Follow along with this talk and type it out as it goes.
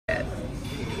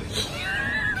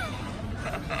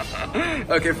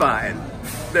Okay, fine.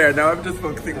 There, now I'm just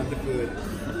focusing on the food.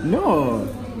 No.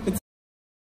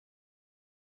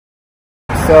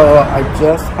 So I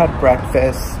just had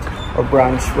breakfast or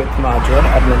brunch with Madra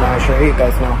at Menagerie. You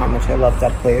guys know how much I love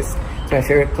that place. It's my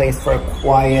favorite place for a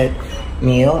quiet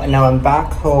meal. And now I'm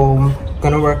back home.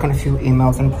 Gonna work on a few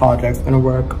emails and projects. Gonna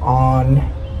work on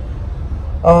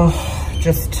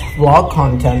just vlog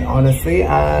content, honestly,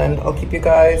 and I'll keep you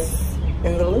guys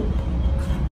in the loop.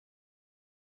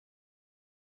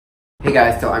 Hey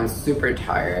guys, so I'm super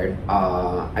tired.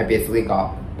 I basically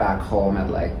got back home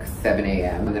at like 7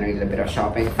 a.m. and then I did a bit of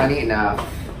shopping. Funny enough,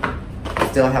 I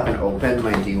still haven't opened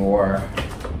my Dior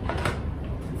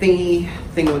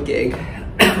thingamajig.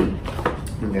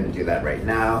 I'm gonna do that right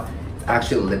now. It's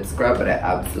actually a lip scrub, but I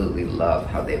absolutely love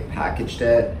how they've packaged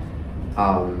it.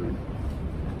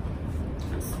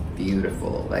 It's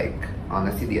beautiful. Like,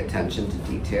 honestly, the attention to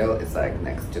detail is like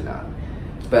next to none.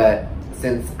 But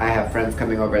since I have friends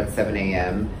coming over at 7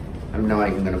 a.m., I'm not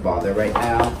even gonna bother right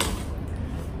now.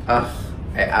 I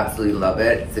absolutely love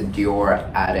it. It's a Dior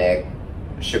Addict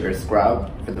sugar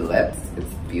scrub for the lips.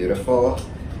 It's beautiful,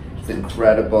 it's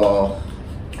incredible,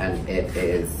 and it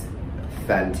is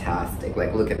fantastic.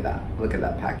 Like, look at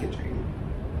that packaging.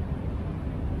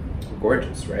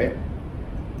 Gorgeous, right?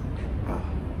 Oh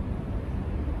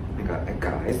my god,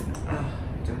 guys, I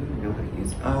don't even know how to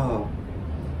use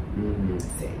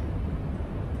same.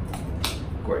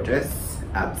 Gorgeous,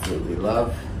 absolutely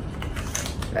love.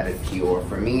 That is Dior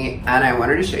for me. And I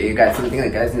wanted to show you guys something. You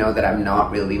guys know that I'm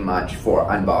not really much for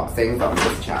unboxings on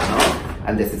this channel,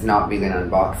 and this is not really an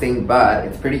unboxing, but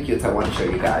it's pretty cute, so I want to show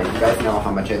you guys. You guys know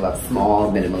how much I love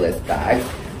small minimalist bags,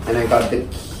 and I got the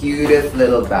cutest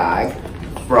little bag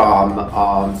from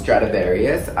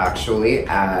Stradivarius, actually.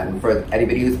 And for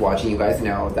anybody who's watching, you guys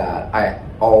know that I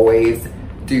always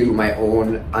do my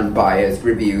own unbiased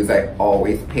reviews. I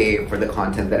always pay for the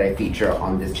content that I feature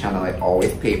on this channel. I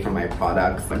always pay for my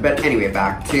products. But anyway,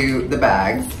 back to the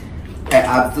bags. I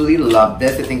absolutely love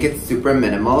this. I think it's super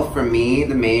minimal. For me,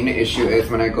 the main issue is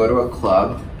when I go to a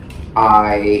club,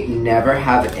 I never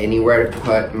have anywhere to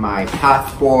put my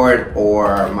passport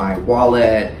or my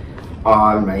wallet,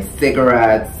 on my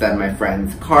cigarettes and my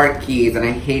friend's car keys, and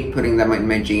I hate putting them in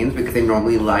my jeans because I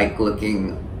normally like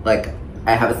looking like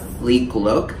I have a sleek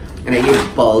look, and I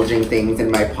hate bulging things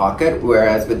in my pocket,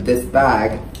 whereas with this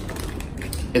bag,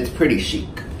 it's pretty chic.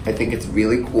 I think it's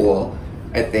really cool.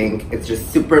 I think it's just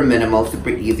super minimal,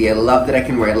 super easy. I love that I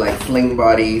can wear it like sling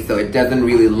body, so it doesn't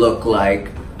really look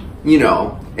like, you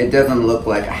know, it doesn't look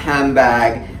like a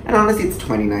handbag. And honestly, it's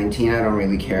 2019, I don't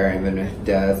really care even if it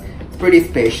does. It's pretty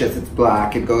spacious, it's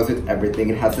black, it goes with everything.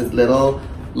 It has this little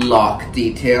lock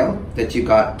detail that you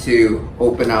got to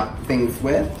open up things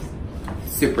with.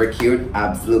 Super cute,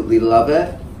 absolutely love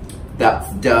it.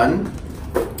 That's done.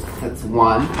 That's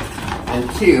one. And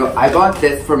two, I bought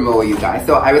this for Mo, you guys.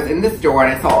 So I was in the store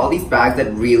and I saw all these bags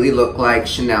that really look like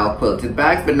Chanel quilted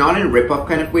bags, but not in a rip-off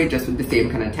kind of way, just with the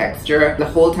same kind of texture. The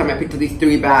whole time I picked up these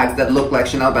 3 bags that look like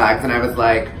Chanel bags, and I was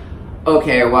like,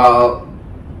 okay, well,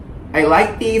 I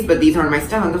like these, but these aren't my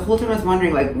style. And the whole time I was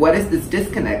wondering, like, what is this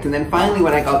disconnect? And then finally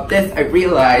when I got this, I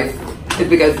realized it's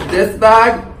because this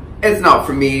bag is not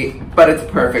for me, but it's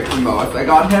perfect for Mo. So I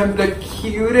got him the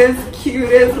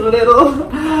cutest little,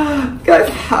 guys,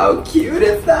 how cute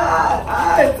is that?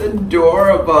 Ah, it's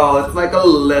adorable. It's like a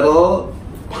little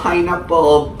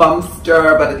pineapple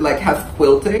bumster, but it like has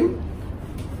quilting.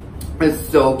 It's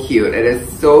so cute. It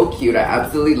is so cute. I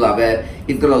absolutely love it.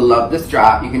 He's gonna love the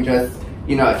strap. You can just,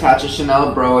 you know, attach a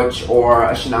Chanel brooch or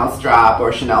a Chanel strap or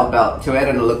a Chanel belt to it,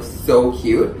 and it looks so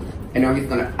cute. I know he's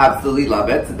gonna absolutely love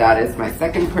it. So that is my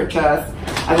second purchase.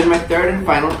 And then my third and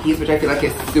final piece, which I feel like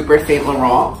is super Saint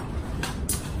Laurent.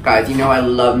 Guys, you know I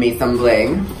love me some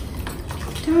bling.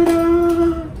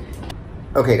 Ta-da!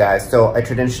 Okay guys, so I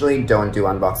traditionally don't do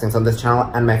unboxings on this channel,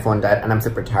 and my phone died and I'm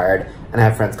super tired, and I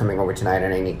have friends coming over tonight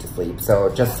and I need to sleep. So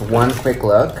just one quick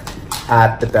look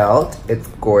at the belt. It's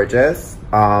gorgeous.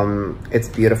 It's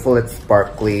beautiful, it's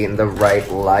sparkly in the right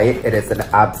light. It is an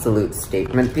absolute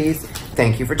statement piece.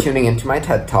 Thank you for tuning into my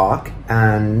TED Talk,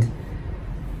 and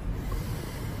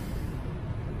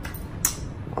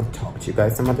I'll talk to you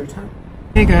guys some other time.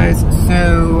 Hey guys,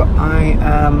 so I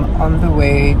am on the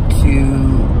way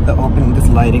to the opening. This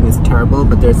lighting is terrible,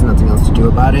 but there's nothing else to do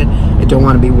about it. I don't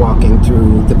want to be walking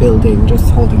through the building just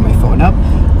holding my phone up,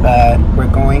 but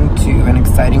we're going to an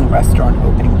exciting restaurant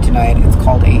opening tonight. It's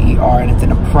called AER, and it's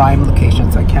in a prime location,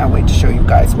 so I can't wait to show you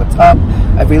guys what's up.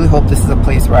 I really hope this is a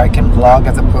place where I can vlog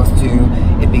as opposed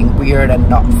to it being weird and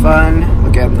not fun.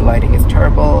 Again, the lighting is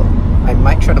terrible. I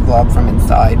might try to vlog from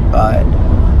inside, but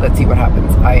let's see what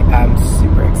happens. I am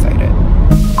super excited.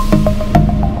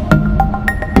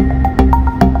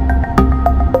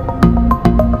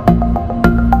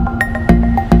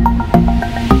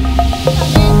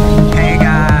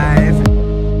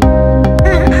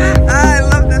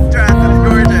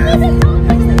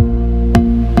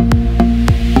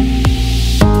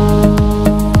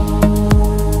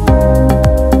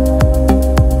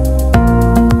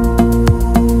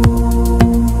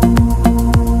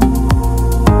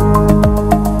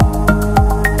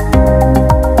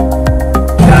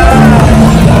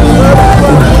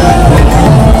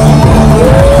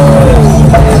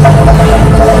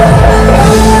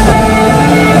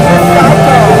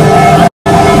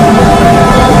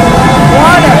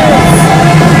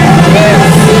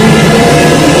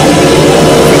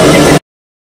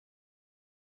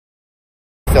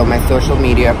 social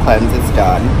media cleanse is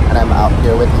done, and I'm out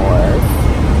here with Morris.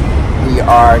 We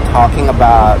are talking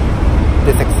about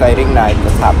this exciting night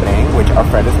that's happening, which our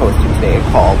friend is hosting today,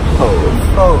 called Pose.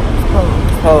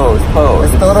 Pose.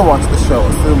 I still don't watch the show,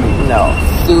 sue me. No.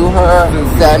 Sue her,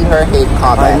 send her hate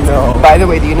comments. I know. By the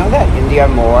way, do you know that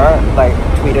Indya Moore, like,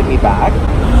 tweeted me back?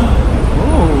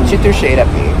 Ooh. She threw shade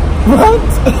at me. What?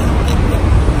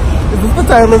 Is this the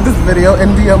title of this video?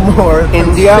 Indya Moore.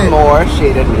 Indya Moore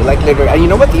shaded me, like, literally. And you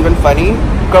know what's even funny?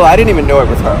 Girl, I didn't even know it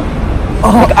was her.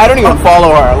 Like, I don't even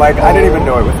follow her. Like, I didn't even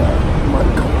know it was her. Oh my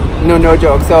God. No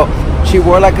joke. So she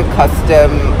wore like a custom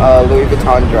Louis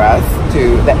Vuitton dress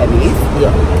to the Emmys.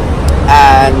 Yeah.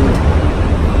 And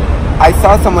I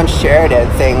saw someone shared it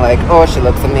saying like, oh, she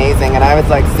looks amazing. And I was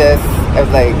like, sis, I was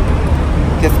like,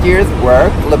 this year's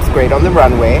work looks great on the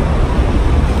runway,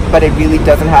 but it really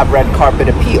doesn't have red carpet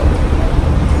appeal.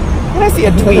 And I see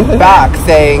a tweet back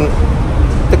saying,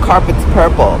 the carpet's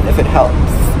purple if it helps.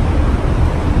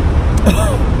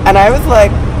 And I was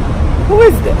like, who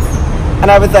is this? And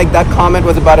I was like, that comment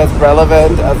was about as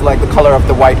relevant as like the color of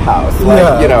the White House, like,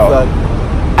 yeah, you know.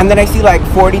 Exactly. And then I see like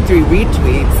 43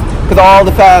 retweets because all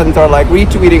the fans are like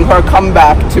retweeting her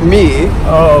comeback to me.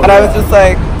 Oh, and I was just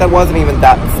like, that wasn't even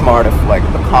that smart of like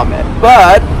a comment.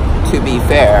 But to be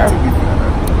fair,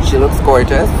 she looks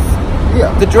gorgeous.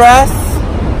 Yeah. The dress,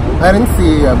 I didn't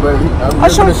see it, but I'll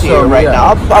show it to you right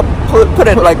now. I'll put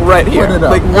it like right here, Put it up.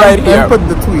 like right here. And put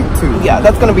the tweet too. Yeah,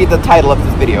 that's gonna be the title of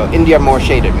this video. Indya Moore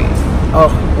shaded me.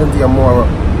 Oh, Indya Moore,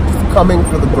 just coming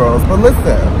for the girls. But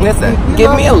listen,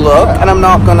 give me a look, and I'm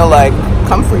not gonna like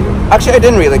come for you. Actually, I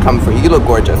didn't really come for you. You look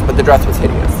gorgeous, but the dress was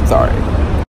hideous. Sorry.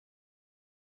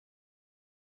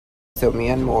 So me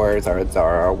and Moores are at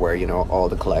Zara, where you know all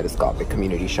the kaleidoscopic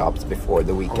community shops before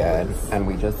the weekend, and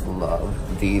we just love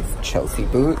these Chelsea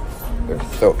boots. They're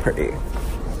so pretty.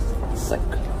 It's like,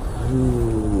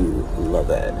 ooh,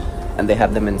 love it. And they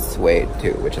have them in suede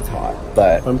too, which is hot.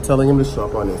 But I'm telling him to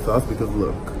shop on ASOS because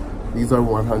look, these are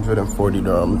 140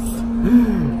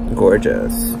 dirhams.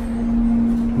 Gorgeous.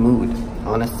 Mood,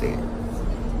 honestly.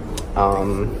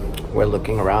 We're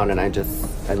looking around and I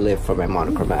live for my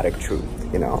monochromatic truth,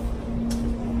 you know?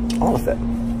 All of it.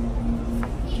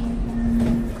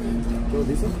 Yo,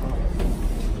 these are hot.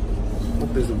 I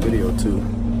hope there's a video too.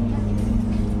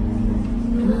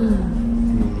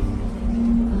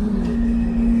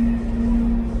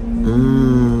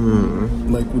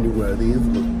 Like when you wear these,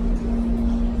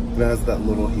 it has that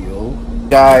little heel.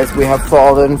 Guys, we have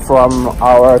fallen from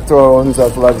our thrones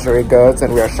of luxury goods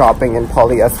and we are shopping in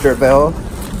Polyesterville.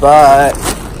 But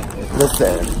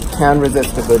listen, can't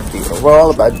resist a good deal. We're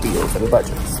all about deals and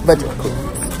budgets. Budget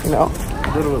queens, you know?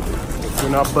 Literally. If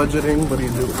you're not budgeting, what do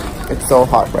you do? It's so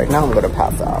hot right now, I'm gonna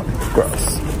pass out.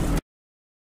 Gross.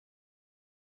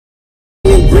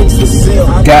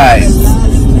 Guys,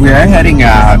 we're heading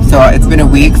out. So it's been a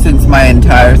week since my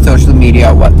entire social media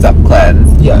WhatsApp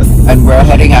cleanse. Yes. And we're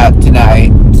heading out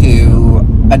tonight to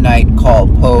a night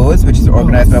called Pose, which is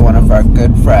organized by one of our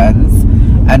good friends.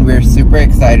 And we're super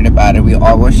excited about it. We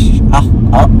always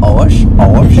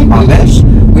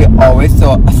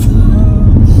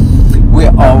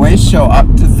show up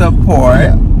to support.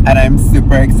 Yeah. And I'm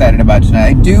super excited about tonight.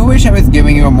 I do wish I was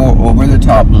giving you a more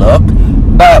over-the-top look,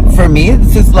 but for me,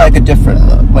 it's just like a different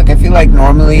look. Like I feel like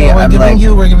normally we're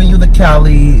giving you the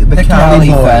Cali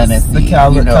fantasy, the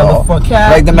Cali, you know,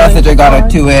 like the message I got at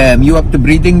 2 a.m. You up to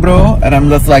breathing, bro? And I'm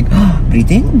just like,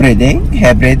 breathing,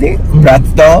 hair braiding,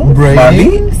 Bratz doll,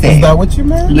 Barbie. Same. Is that what you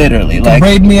meant? Literally, you like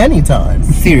braid me anytime.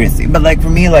 Seriously, but like for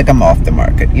me, like I'm off the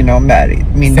market. You know, married.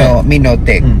 Me no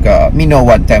take me no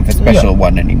one time for special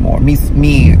one anymore. Me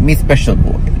special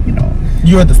boy. You know.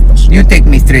 You're the special. You take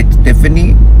me straight to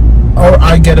Tiffany. Or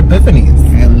I get epiphanies.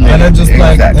 And I just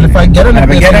like, and if I get an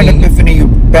epiphany, you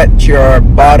bet your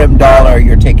bottom dollar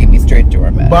you're taking me straight to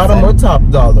our man. Bottom or top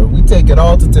dollar, we take it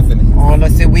all to Tiffany.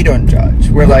 Honestly, we don't judge.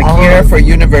 We're like here for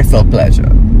universal pleasure.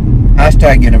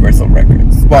 Hashtag Universal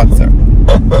Records. Sponsor.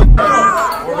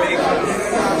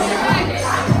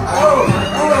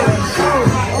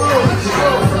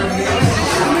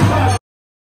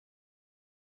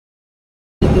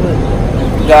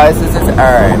 Guys, this is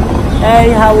Aaron.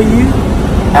 Hey, how are you?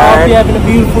 I hope you're having a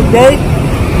beautiful day.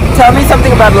 Tell me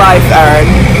something about life, Aaron.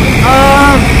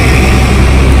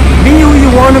 Be who you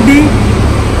want to be.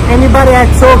 Anybody that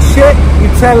talk shit, you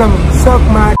tell them, suck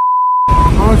my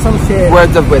on some shit.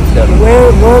 Words of wisdom.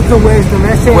 Words of wisdom.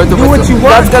 That's it. Do what you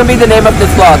want. That's going to be the name of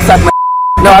this vlog, suck my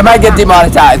No, I might get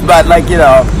demonetized, but like, you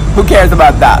know, who cares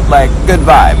about that? Like, good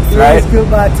vibes, right? Good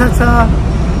vibes. Ta-ta.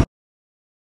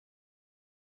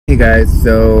 Hey guys,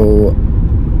 so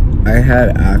I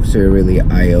had actually a really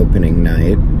eye-opening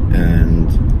night and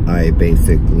I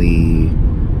basically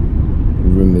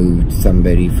removed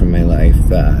somebody from my life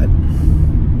that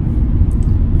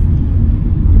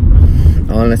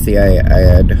honestly I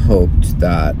had hoped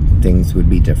that things would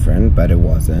be different, but it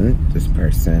wasn't. This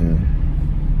person,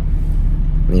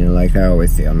 you know, like I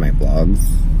always say on my blogs,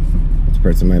 this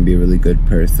person might be a really good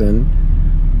person,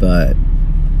 but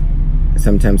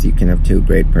sometimes you can have two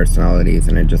great personalities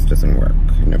and it just doesn't work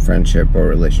in a friendship or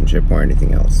relationship or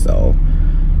anything else. So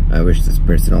I wish this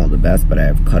person all the best, but I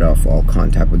have cut off all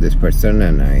contact with this person,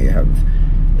 and I have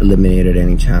eliminated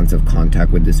any chance of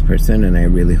contact with this person, and I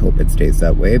really hope it stays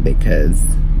that way because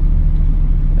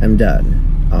I'm done.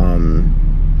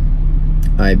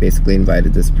 I basically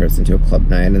invited this person to a club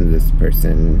night, and this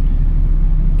person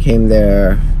came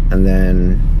there and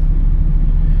then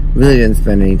really didn't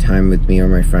spend any time with me or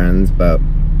my friends, but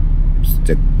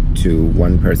stick to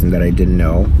one person that I didn't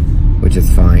know, which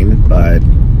is fine. But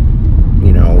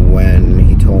you know, when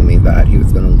he told me that he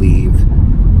was gonna leave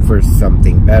for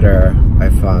something better, I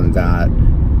found that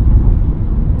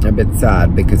a bit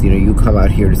sad, because you know, you come out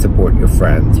here to support your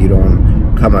friends. You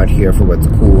don't come out here for what's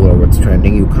cool or what's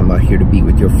trending. You come out here to be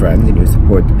with your friends, and you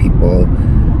support the people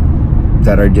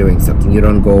that are doing something. You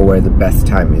don't go where the best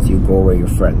time is, you go where your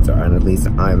friends are, and at least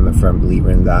I'm a firm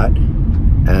believer in that.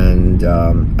 And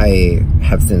I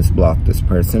have since blocked this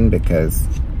person because,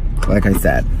 like I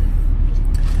said,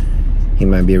 he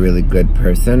might be a really good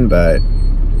person, but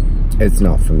it's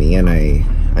not for me, and I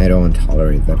don't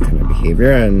tolerate that kind of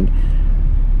behavior. And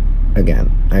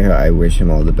again, I wish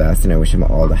him all the best, and I wish him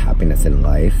all the happiness in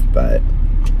life, but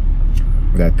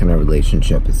that kind of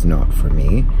relationship is not for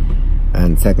me.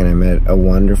 And second, I met a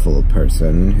wonderful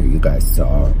person who you guys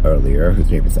saw earlier, whose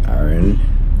name is Aaron,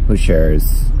 who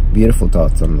shares beautiful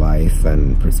thoughts on life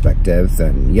and perspectives.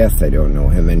 And yes, I don't know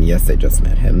him, and yes, I just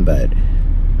met him, but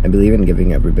I believe in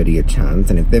giving everybody a chance,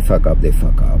 and if they fuck up, they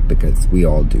fuck up, because we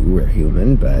all do, we're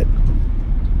human. But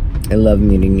I love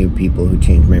meeting new people who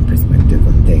change my perspective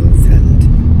on things, and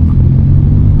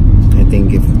I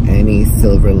think if any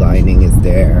silver lining is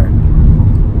there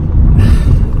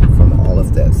from all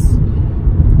of this,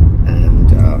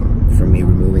 and for me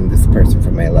removing this person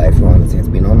from my life, who honestly has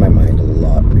been on my mind a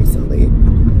lot recently,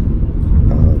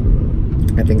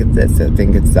 I think it's this. I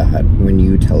think it's that when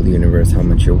you tell the universe how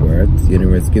much you're worth, the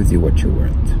universe gives you what you're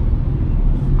worth.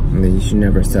 And then you should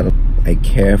never settle. I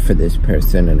care for this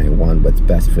person and I want what's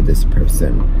best for this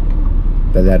person,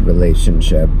 but that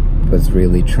relationship was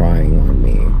really trying on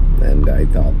me, and I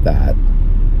thought that,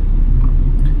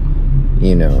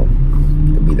 you know,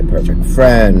 it could be the perfect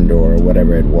friend or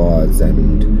whatever it was.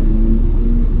 And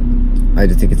I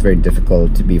just think it's very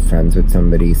difficult to be friends with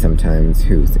somebody sometimes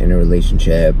who's in a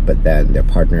relationship, but then their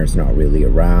partner's not really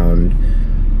around.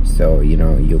 So, you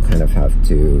know, you kind of have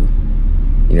to,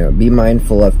 you know, be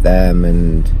mindful of them.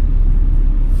 And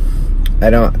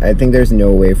I think there's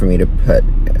no way for me to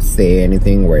say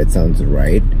anything where it sounds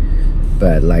right.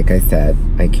 But like I said,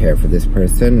 I care for this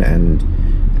person, and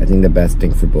I think the best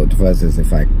thing for both of us is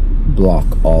if I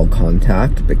block all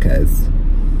contact, because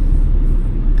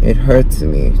it hurts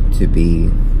me to be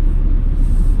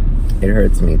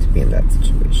in that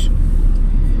situation.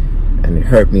 And it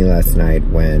hurt me last night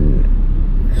when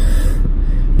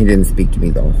he didn't speak to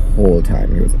me the whole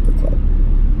time he was at the club.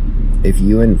 If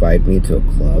you invite me to a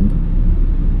club,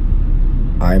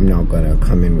 I'm not gonna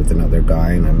come in with another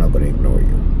guy, and I'm not gonna ignore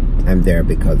you. I'm there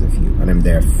because of you, and I'm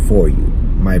there for you.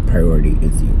 My priority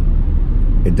is you.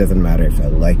 It doesn't matter if I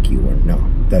like you or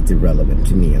not. That's irrelevant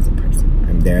to me as a person.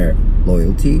 I'm there,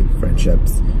 loyalty,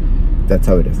 friendships, that's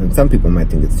how it is. And some people might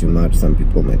think it's too much. Some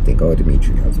people might think, oh,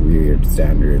 Dmitri has weird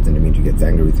standards, and Dmitri gets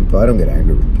angry with people. I don't get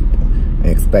angry with people. I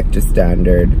expect a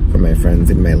standard for my friends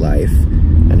in my life,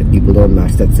 and if people don't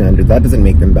match that standard, that doesn't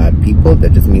make them bad people.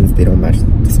 That just means they don't match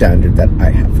the standard that I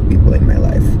have for people in my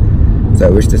life. So I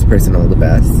wish this person all the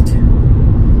best,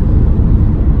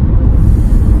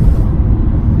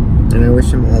 and I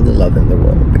wish him all the love in the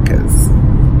world, because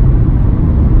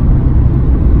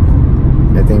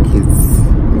I think he's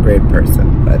a great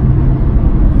person, but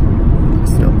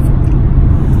it's not